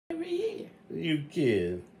every year. You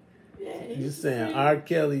kidding? Yeah, You saying R.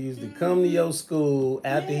 Kelly used to come to your school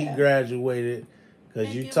after he graduated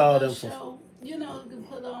because you taught him show, you know, to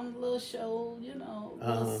put on a little show, you know,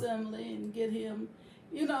 little assembly and get him,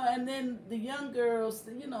 you know, and then the young girls,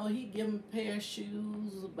 you know, he'd give them a pair of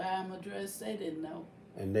shoes, buy them a dress. They didn't know.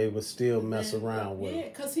 And they would still mess around with him. Yeah,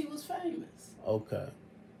 because he was famous. Okay.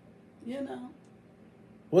 You know.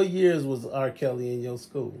 What years was R. Kelly in your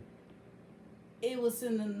school? It was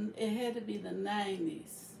it had to be the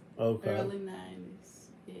 90s. Okay. Early 90s.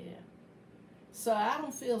 Yeah. So I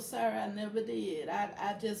don't feel sorry I never did.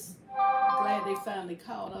 I just glad they finally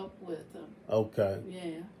caught up with him. Okay.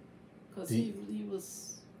 Yeah. Because he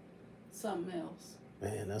was something else.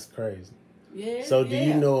 Man, that's crazy. Yeah. So do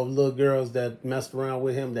you know of little girls that messed around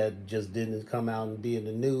with him that just didn't come out and be in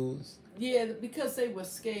the news? Yeah, because they were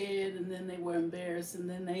scared and then they were embarrassed and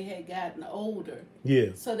then they had gotten older. Yeah.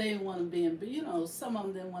 So they didn't want to be, you know, some of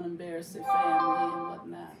them didn't want to embarrass their family and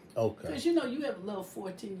whatnot. Okay. Because, you know, you have a little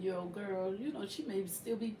 14-year-old girl, you know, she may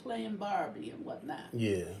still be playing Barbie and whatnot.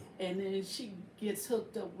 Yeah. And then she gets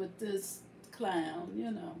hooked up with this clown,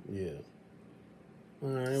 you know. Yeah. All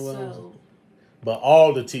right, well. So, but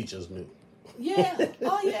all the teachers knew. Yeah.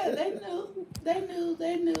 Oh, yeah, they knew.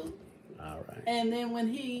 They knew. All right. And then when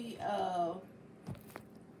he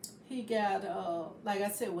got, like I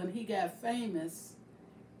said, when he got famous,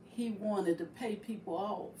 he wanted to pay people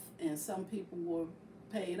off. And some people were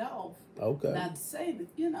paid off. Okay. Not to say that,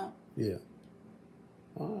 you know. Yeah.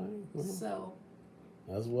 All right. Well, so.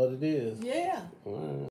 that's what it is. Yeah. All right.